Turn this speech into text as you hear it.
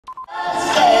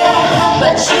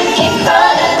but you keep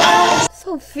running.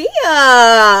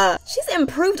 Sophia! She's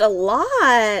improved a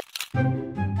lot.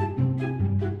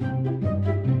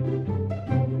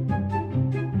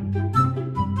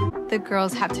 The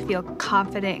girls have to feel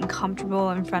confident and comfortable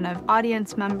in front of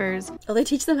audience members. Oh, they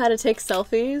teach them how to take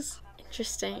selfies?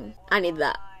 Interesting. I need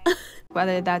that.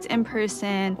 Whether that's in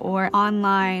person or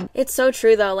online. It's so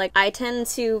true though, like I tend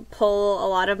to pull a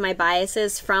lot of my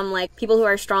biases from like people who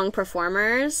are strong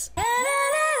performers.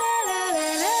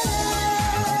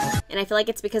 And I feel like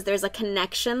it's because there's a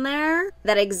connection there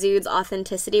that exudes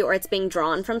authenticity, or it's being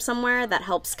drawn from somewhere that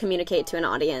helps communicate to an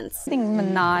audience. I think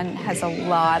Manon has a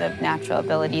lot of natural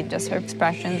ability, just her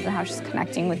expressions and how she's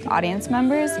connecting with audience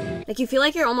members. Like you feel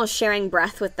like you're almost sharing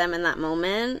breath with them in that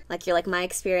moment. Like you're like, my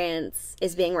experience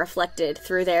is being reflected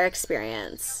through their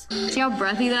experience. See how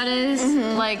breathy that is?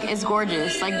 Like, it's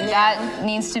gorgeous. Like, that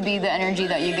needs to be the energy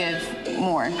that you give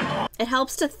more. It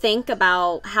helps to think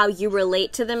about how you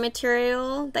relate to the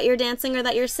material that you're dancing or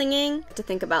that you're singing. To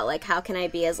think about like, how can I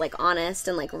be as like honest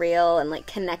and like real and like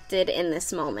connected in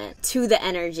this moment to the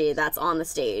energy that's on the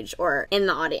stage or in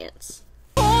the audience.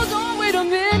 Hold on, wait a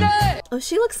minute. Oh,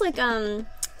 she looks like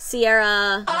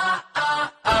Sierra.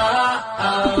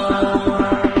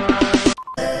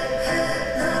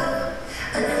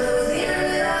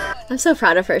 I'm so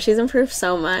proud of her. She's improved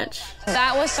so much.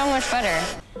 That was so much better.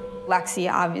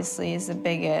 Lexi obviously is the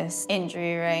biggest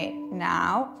injury right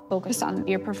now. Focus on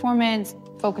your performance,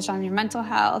 focus on your mental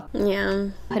health.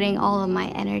 Yeah. Putting all of my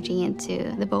energy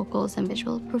into the vocals and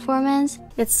visual performance.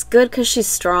 It's good because she's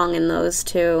strong in those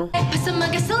too. Put some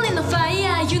gasoline on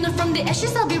fire, you know from the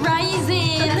ashes I'll be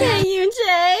rising. Okay, you,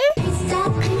 Jay.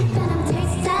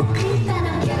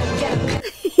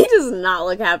 He does not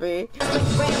look happy. I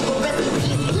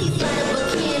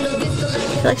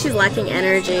feel like she's lacking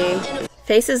energy.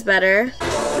 Face is better.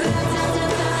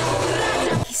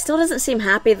 He still doesn't seem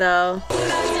happy though.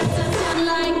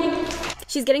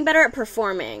 She's getting better at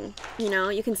performing. You know,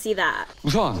 you can see that.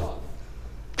 우선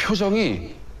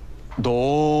표정이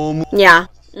너무. Yeah.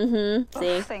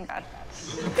 See. Thank God.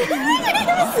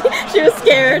 She was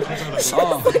scared. She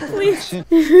was like, please.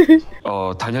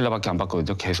 다니엘라밖에 안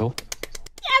봤거든요, 계속.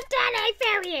 Yes, Danny,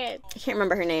 period. I can't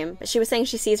remember her name, but she was saying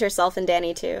she sees herself in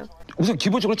Danny too. 우선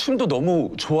기본적으로 춤도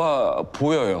너무 좋아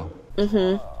보여요.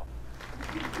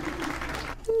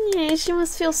 Yeah, she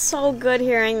must feel so good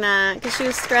hearing that because she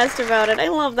was stressed about it. I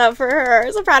love that for her.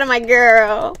 I'm so proud of my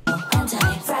girl.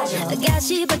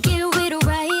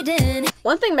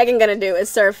 One thing Megan gonna do is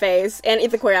serve face and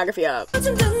eat the choreography up.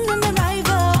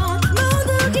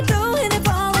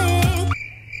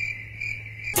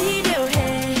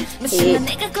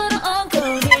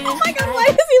 Oh my god, why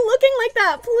is he looking like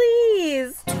that?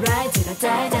 Please.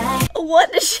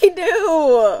 What does she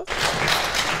do?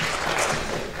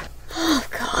 Oh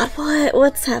god,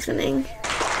 what's happening?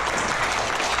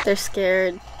 They're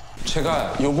scared.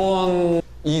 제가 이번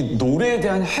이 노래에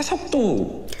대한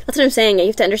해석도 That's what I'm saying. You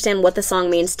have to understand what the song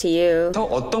means to you.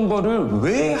 어떤 거를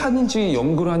왜 하는지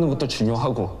연구를 하는 것도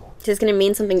중요하고. It's going to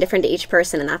mean something different to each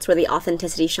person, and that's where the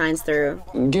authenticity shines through.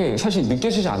 이게 사실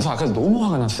느껴지지 않아서 아까 너무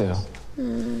화가 났어요.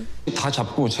 다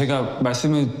잡고 제가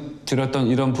말씀을 드렸던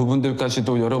이런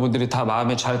부분들까지도 여러분들이 다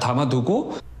마음에 잘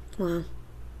담아두고. Wow.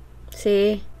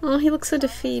 See? Oh, he looks so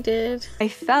defeated. I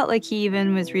felt like he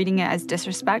even was reading it as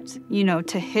disrespect, you know,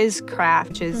 to his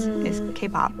craft, which is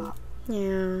K-pop.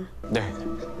 Yeah. 네.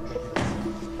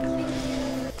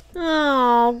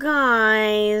 Oh,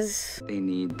 guys. They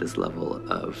need this level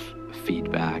of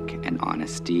feedback and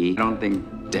honesty. I don't think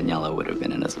Daniela would have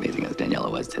been as amazing as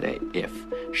Daniela was today if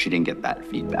she didn't get that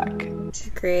feedback.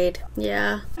 Agreed.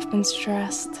 Yeah. I've been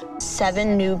stressed.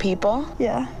 7 new people?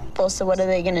 Yeah. So what are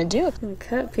they gonna do?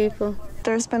 Cut people.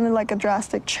 There's been like a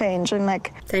drastic change in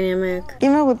like dynamic.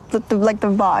 Even with the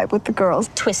vibe with the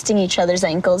girls. Twisting each other's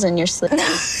ankles in your slip. No.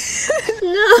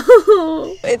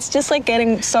 It's just like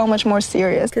getting so much more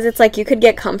serious. Because it's like you could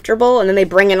get comfortable and then they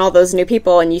bring in all those new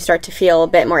people and you start to feel a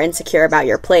bit more insecure about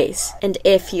your place. And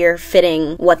if you're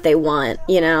fitting what they want,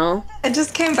 you know? I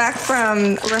just came back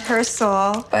from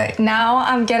rehearsal, but now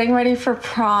I'm getting ready for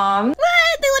prom. What?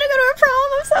 They let her go to her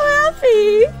prom? I'm so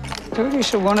happy. Maybe you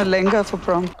should want to lehenga for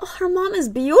prom. Oh, her mom is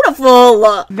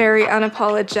beautiful. Very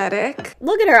unapologetic.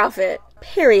 Look at her outfit.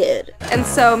 Period. And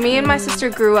so me and my sister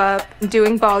grew up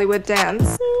doing Bollywood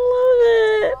dance. I love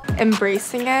it.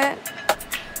 Embracing it.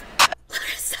 Look,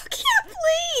 so cute,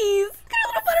 please. Look at her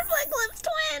little butterfly glimpse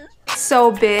twin.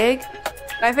 So big.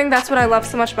 I think that's what I love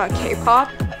so much about K-pop.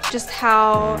 just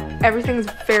how everything's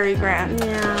very grand.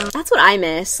 Yeah. That's what I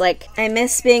miss. Like, I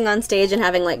miss being on stage and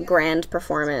having, like, grand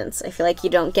performance. I feel like you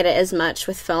don't get it as much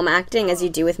with film acting as you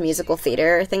do with musical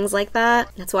theater or things like that.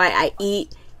 That's why I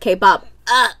eat K-pop.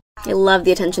 I love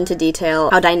the attention to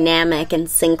detail, how dynamic and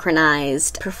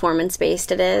synchronized,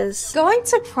 performance-based it is. Going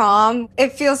to prom,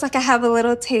 it feels like I have a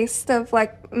little taste of,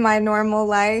 like, my normal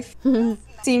life.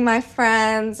 Seeing my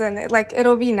friends, and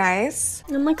it'll be nice.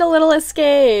 And like a little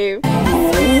escape.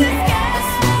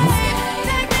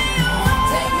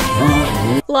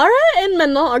 Lara and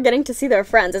Manon are getting to see their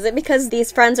friends. Is it because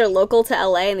these friends are local to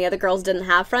LA and the other girls didn't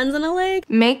have friends in LA?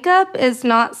 Makeup is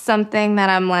not something that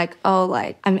I'm like, oh,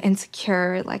 like, I'm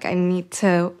insecure, like, I need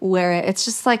to wear it. It's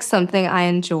just, like, something I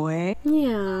enjoy.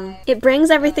 Yeah. It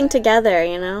brings everything together,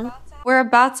 you know? We're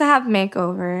about to have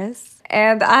makeovers,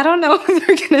 and I don't know what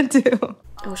they're gonna do.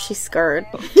 Oh, she's scared.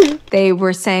 They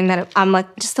were saying that I'm,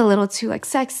 like, just a little too, like,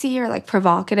 sexy or, like,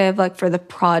 provocative, like, for the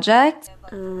project.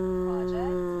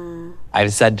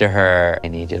 I've said to her, I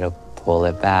need you to pull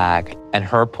it back. And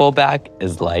her pullback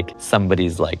is like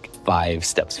somebody's like 5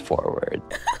 steps forward.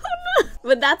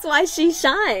 But that's why she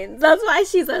shines. That's why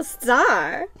she's a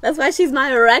star. That's why she's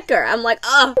my wrecker. I'm like,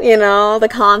 oh, you know, the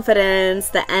confidence,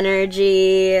 the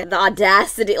energy, the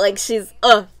audacity. Like, she's,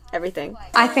 everything.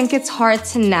 I think it's hard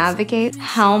to navigate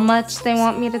how much they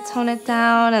want me to tone it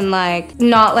down and, like,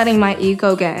 not letting my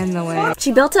ego get in the way.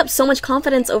 She built up so much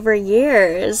confidence over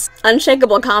years.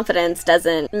 Unshakable confidence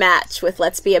doesn't match with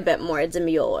let's be a bit more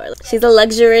demure. She's a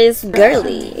luxurious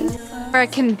girly. Where I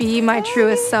can be my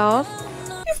truest self.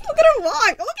 Look at her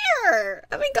walk. Look at her.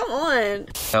 I mean, come on.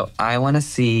 So I want to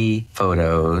see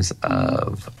photos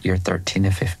of your 13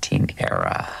 to 15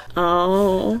 era.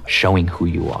 Oh. Showing who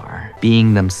you are.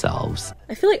 Being themselves.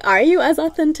 I feel like, are you as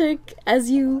authentic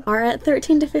as you are at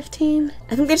 13 to 15?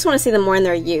 I think they just want to see them more in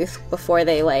their youth before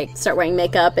they, like, start wearing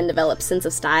makeup and develop sense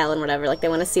of style and whatever. Like, they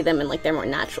want to see them in, like, their more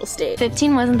natural state.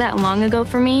 15 wasn't that long ago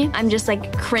for me. I'm just,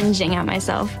 like, cringing at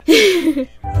myself.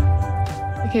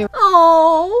 Okay.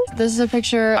 Oh. This is a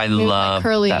picture. I love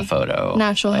curly, that photo.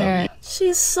 Natural hair.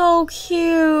 She's so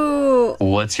cute.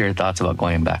 What's your thoughts about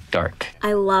going back dark?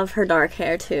 I love her dark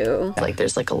hair too. Like,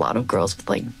 there's like a lot of girls with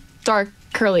like dark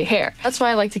curly hair. That's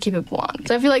why I like to keep it blonde.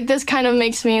 So I feel like this kind of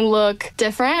makes me look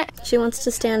different. She wants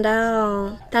to stand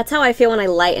out. That's how I feel when I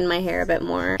lighten my hair a bit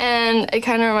more. And it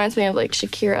kind of reminds me of like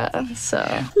Shakira, so.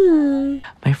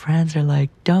 My friends are like,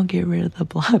 don't get rid of the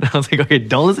blonde. I was like, okay,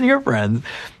 don't listen to your friends.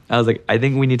 I was like, I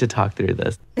think we need to talk through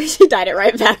this. She dyed it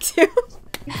right back too.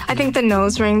 I think the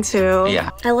nose ring too. Yeah.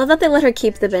 I love that they let her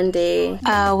keep the bindi.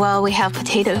 Well, we have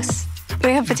potatoes.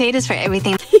 We have potatoes for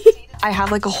everything. I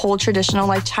have like a whole traditional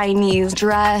like Chinese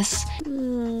dress.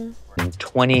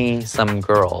 20-some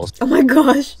girls. Oh my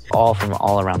gosh. All from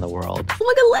all around the world. Oh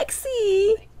my god,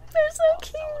 Lexi. They're so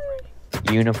cute.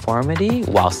 Uniformity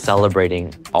while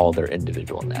celebrating all their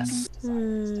individualness.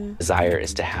 Desire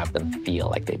is to have them feel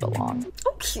like they belong.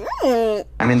 Oh, cute.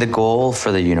 I mean, the goal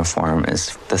for the uniform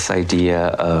is this idea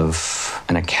of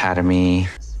an academy.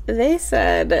 They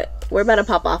said, we're about to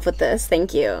pop off with this.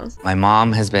 Thank you. My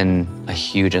mom has been a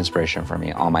huge inspiration for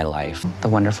me all my life. The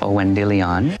wonderful Wendy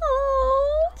Leon.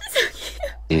 Oh, so cute.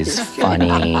 She's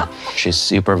funny, she's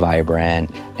super vibrant,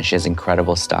 and she has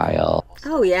incredible style.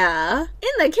 Oh, yeah.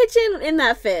 In the kitchen, in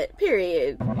that fit,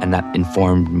 period. And that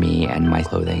informed me and my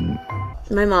clothing.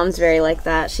 My mom's very like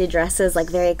that. She dresses like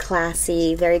very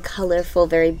classy, very colorful,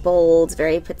 very bold,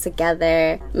 very put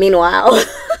together. Meanwhile,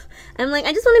 I'm like,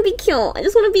 I just want to be cute. I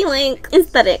just want to be like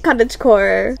aesthetic,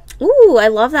 cottagecore. Ooh, I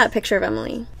love that picture of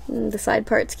Emily. The side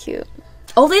part's cute.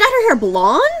 Oh, they dyed her hair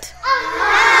blonde?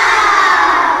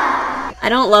 I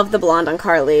don't love the blonde on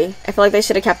Carly. I feel like they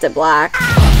should have kept it black.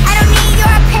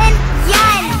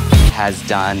 Has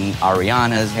done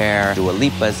Ariana's hair, Dua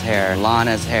Lipa's hair,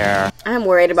 Lana's hair. I'm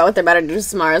worried about what they're about to do to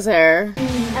Samara's hair.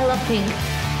 I love pink.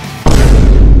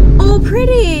 Oh,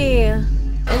 pretty. Is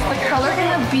the color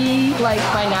gonna be like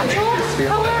my natural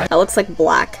color? That looks like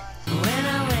black.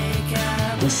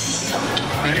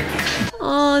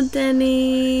 Oh,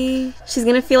 Denny. She's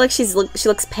gonna feel like she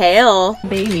looks pale.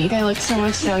 Baby, I look so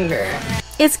much younger.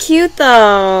 It's cute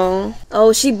though.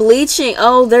 Oh, she bleaching.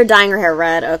 Oh, they're dyeing her hair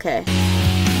red. Okay.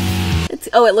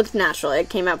 Oh, it looked natural. It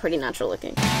came out pretty natural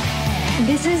looking.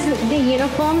 This is the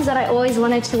uniforms that I always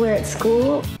wanted to wear at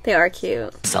school. They are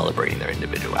cute. Celebrating their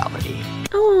individuality.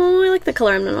 Oh, I like the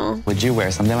color emerald. Would you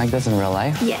wear something like this in real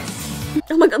life? Yes.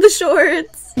 Oh my god, the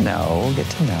shorts. No, we'll get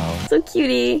to know. So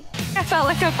cutie. I felt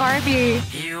like a Barbie.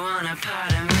 You want a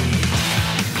part of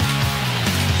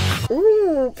me.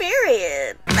 Ooh,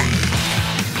 period.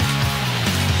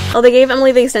 Oh, they gave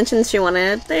Emily the extensions she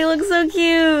wanted. They look so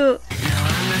cute.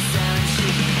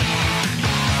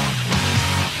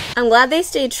 I'm glad they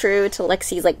stayed true to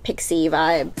Lexi's like pixie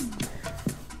vibe.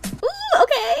 Ooh,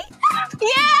 okay.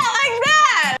 Yeah, like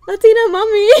that! Latina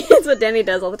mommy. It's what Danny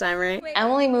does all the time, right?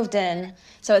 Emily moved in,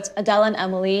 so it's Adele and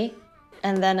Emily.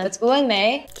 And then it's Woo and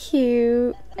May.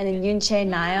 Cute. And then Yoonchae,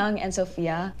 Nayoung, and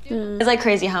Sophia. It's like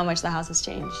crazy how much the house has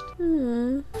changed.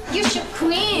 You should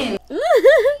queen.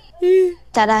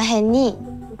 下ら辺に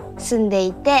住んで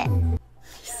いて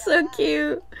So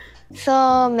cute.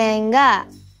 そうめんが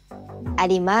あ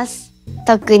ります。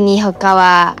特に他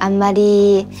はあんま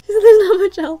り There's not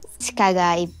much else. 鹿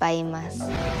がいっぱいいます。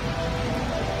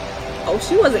 Oh,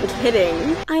 she wasn't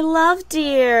kidding. I love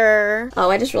deer. Oh,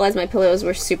 I just realized my pillows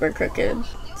were super crooked.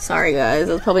 Sorry guys,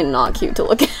 it was probably not cute to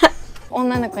look at.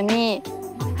 女の子に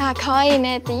あ、可愛い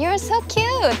ねって You're so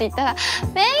cute って言ったら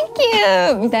Thank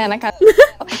you みたいな感じめっ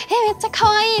ちゃ可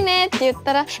愛いねって言っ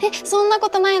たらそんなこ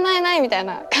とないないないみたい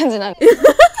な感じなんです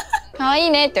可愛い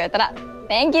ねって言われたら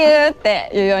Thank you っ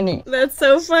て言うように That's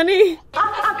so funny.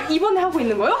 이번에 하고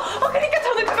있는 거요? 그러니까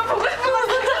저는 그거 보고 싶어서.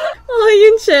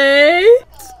 Oh, Yoonchae.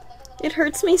 It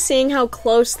hurts me seeing how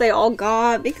close they all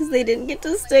got because they didn't get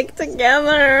to stick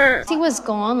together. She was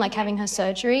gone, like having her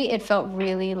surgery. It felt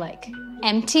really like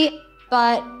empty,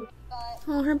 but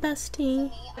oh, her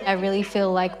bestie. I really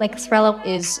feel like Xrella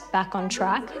is back on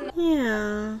track.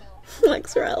 Yeah,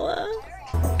 Xrella.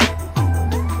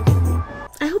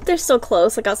 I hope they're still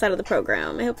close, like outside of the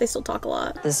program. I hope they still talk a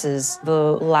lot. This is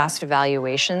the last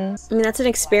evaluation. I mean, that's an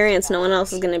experience no one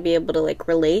else is gonna be able to like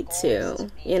relate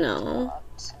to, you know?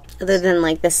 Other than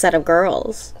like this set of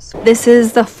girls. This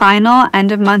is the final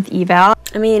end of month eval.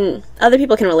 I mean, other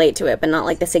people can relate to it, but not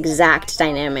like this exact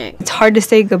dynamic. It's hard to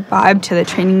say goodbye to the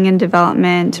training and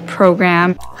development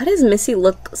program. Why does Missy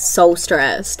look so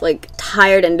stressed, like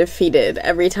tired and defeated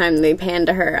every time they pan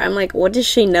to her? I'm like, what does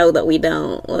she know that we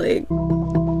don't? Like,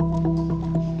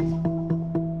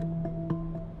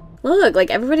 look,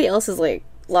 like everybody else is like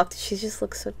locked. She just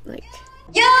looks so like.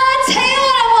 Yeah, tell you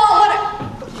what I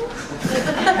want.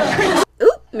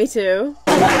 Ooh, me too.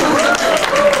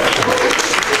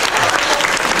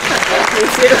 Me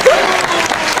too.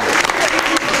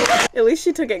 At least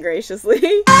she took it graciously. Tell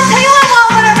you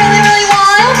what I really, really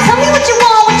want. Tell me what you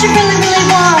want, what you really, really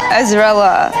want.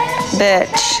 Azrella,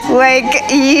 bitch.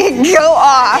 Like, you go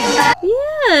off.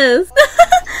 Yes.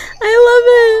 I love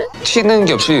it. 튀는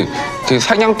게 없이 되게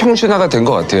상향 평준화가 된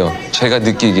것 같아요. 제가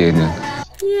느끼기에는.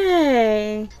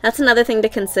 Yay. That's another thing to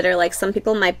consider. Like, some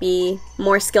people might be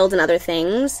more skilled in other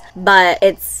things, but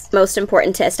it's most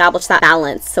important to establish that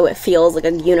balance so it feels like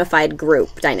a unified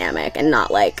group dynamic and not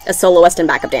like a soloist and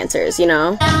backup dancers, you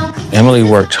know? Emily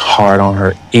worked hard on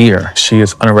her ear. She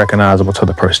is unrecognizable to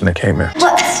the person that came in.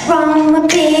 What's wrong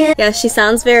with me? Yeah, she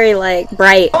sounds very like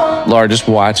bright. Laura, just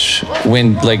watch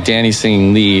when like Danny's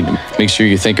singing lead. Make sure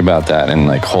you think about that and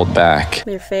like hold back.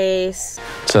 Their face.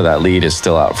 So that lead is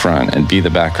still out front and be the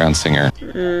background singer.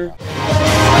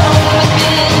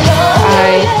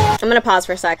 I'm gonna pause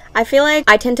for a sec. I feel like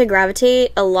I tend to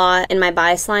gravitate a lot in my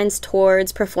bias lines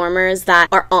towards performers that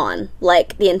are on,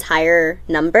 like, the entire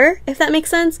number, if that makes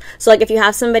sense. So, like, if you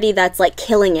have somebody that's, like,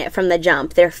 killing it from the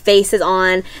jump, their face is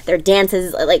on, their dance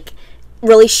is, like,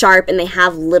 really sharp, and they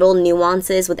have little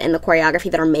nuances within the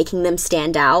choreography that are making them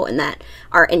stand out and that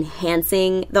are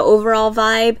enhancing the overall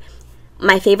vibe.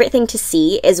 My favorite thing to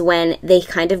see is when they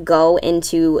kind of go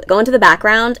into the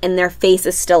background and their face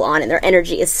is still on and their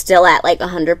energy is still at like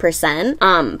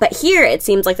 100%. But here it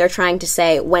seems like they're trying to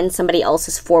say when somebody else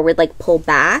is forward, like pull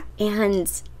back.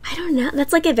 And I don't know,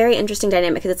 that's like a very interesting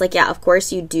dynamic because it's like, yeah, of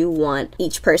course you do want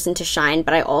each person to shine,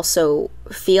 but I also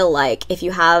feel like if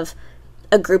you have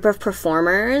a group of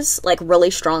performers, like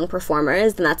really strong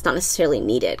performers, then that's not necessarily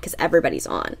needed because everybody's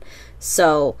on.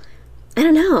 So I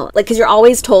don't know, like, because you're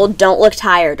always told don't look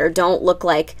tired or don't look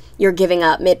like you're giving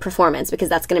up mid-performance because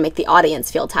that's going to make the audience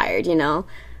feel tired, you know?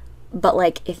 But,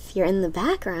 like, if you're in the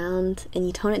background and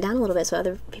you tone it down a little bit so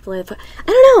other people are... I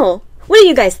don't know. What do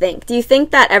you guys think? Do you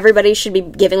think that everybody should be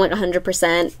giving, like,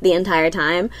 100% the entire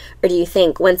time? Or do you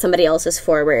think when somebody else is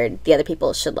forward, the other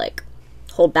people should, like,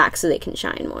 hold back so they can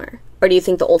shine more? Or do you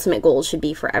think the ultimate goal should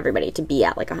be for everybody to be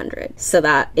at like 100 so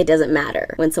that it doesn't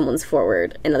matter when someone's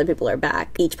forward and other people are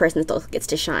back? Each person still gets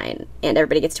to shine and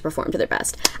everybody gets to perform to their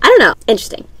best. I don't know.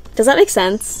 Interesting. Does that make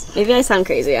sense? Maybe I sound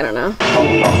crazy. I don't know.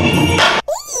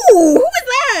 Ooh, who is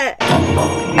that?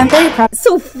 I'm very proud.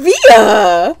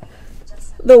 Sophia!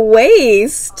 The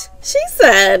waist. She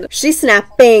said. She's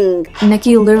snapping.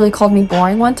 Nikki literally called me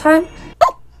boring one time.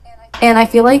 And I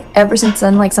feel like ever since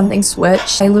then, like, something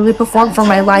switched. I literally perform for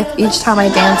my life each time I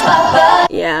dance.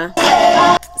 Yeah.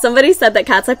 Somebody said that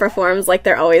KATSEYE performs like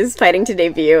they're always fighting to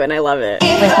debut, and I love it.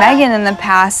 With Megan in the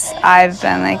past, I've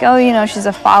been like, oh, you know, she's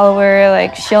a follower,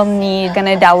 like she'll need an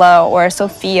Adela or a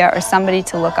Sophia or somebody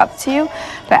to look up to.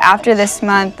 But after this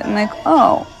month, I'm like,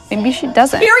 oh, maybe she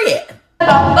doesn't. Period.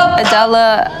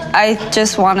 Adela, I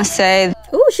just want to say...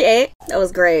 Ooh, she ate. That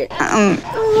was great.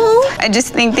 I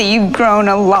just think that you've grown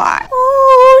a lot.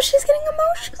 Oh, she's getting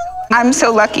emotional. I'm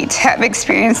so lucky to have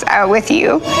experienced that with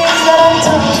you.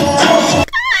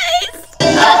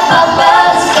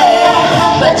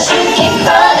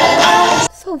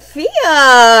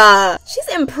 Sophia! She's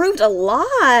improved a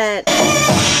lot.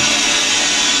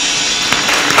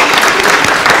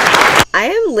 I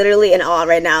am literally in awe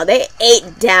right now. They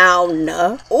ate down.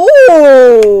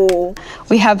 Ooh!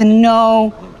 We have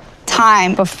no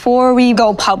time before we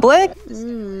go public.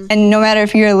 And no matter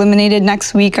if you're eliminated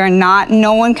next week or not,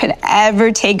 no one could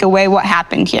ever take away what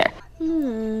happened here.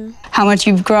 How much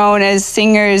you've grown as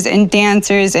singers and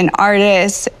dancers and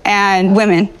artists and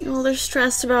women. Oh, they're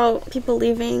stressed about people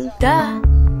leaving. Duh.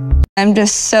 I'm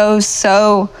just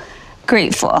so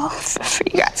grateful for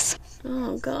you guys.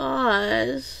 Oh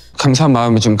gosh. 감사한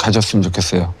마음을 좀 가졌으면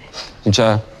좋겠어요.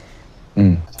 진짜.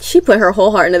 She put her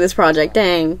whole heart into this project.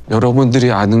 Dang.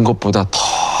 여러분들이 아는 것보다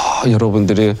더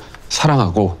여러분들이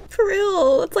사랑하고. For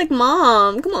real, it's like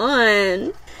mom. Come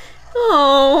on.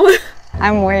 Oh.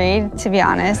 I'm worried, to be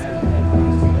honest.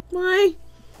 Why?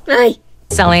 Why?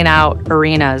 Selling out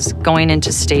arenas, going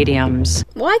into stadiums.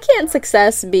 Why can't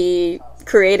success be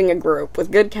creating a group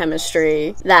with good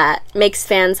chemistry that makes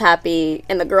fans happy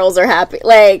and the girls are happy?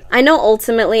 Like, I know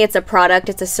ultimately it's a product,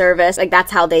 it's a service, like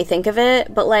that's how they think of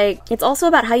it, but like, it's also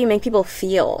about how you make people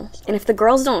feel. And if the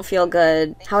girls don't feel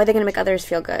good, how are they gonna make others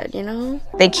feel good, you know?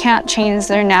 They can't change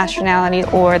their nationality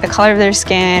or the color of their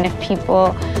skin. If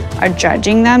people are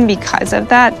judging them because of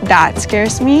that, that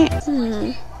scares me.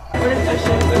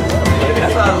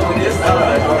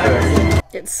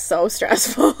 It's so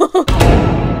stressful.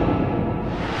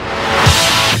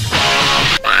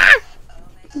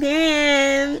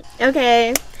 Damn.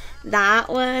 Okay, that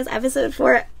was episode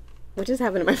 4. What just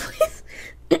happened to my voice?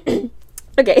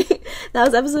 Okay, that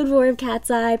was episode 4 of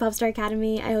KATSEYE Popstar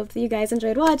Academy. I hope that you guys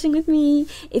enjoyed watching with me.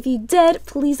 If you did,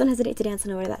 please don't hesitate to dance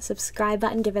on over to that subscribe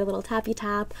button. Give it a little tappy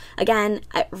tap. Again,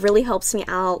 it really helps me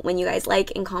out when you guys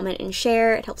like and comment and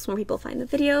share. It helps more people find the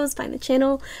videos, find the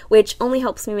channel, which only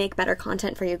helps me make better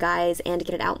content for you guys and to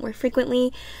get it out more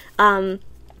frequently.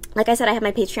 Like I said, I have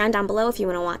my Patreon down below if you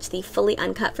want to watch the fully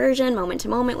uncut version, moment to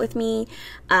moment with me,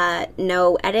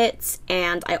 no edits,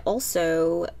 and I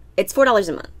also, it's $4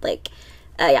 a month, like,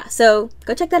 yeah, so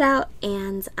go check that out,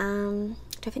 and, do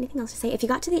I have anything else to say? If you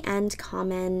got to the end,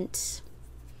 comment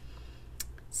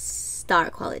star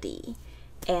quality,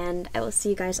 and I will see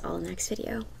you guys all in the next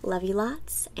video. Love you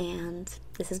lots, and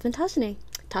this has been Tashine.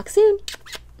 Talk soon.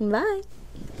 Bye.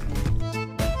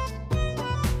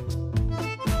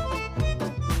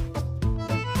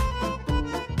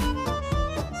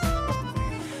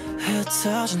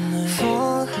 touching me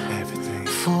for everything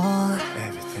for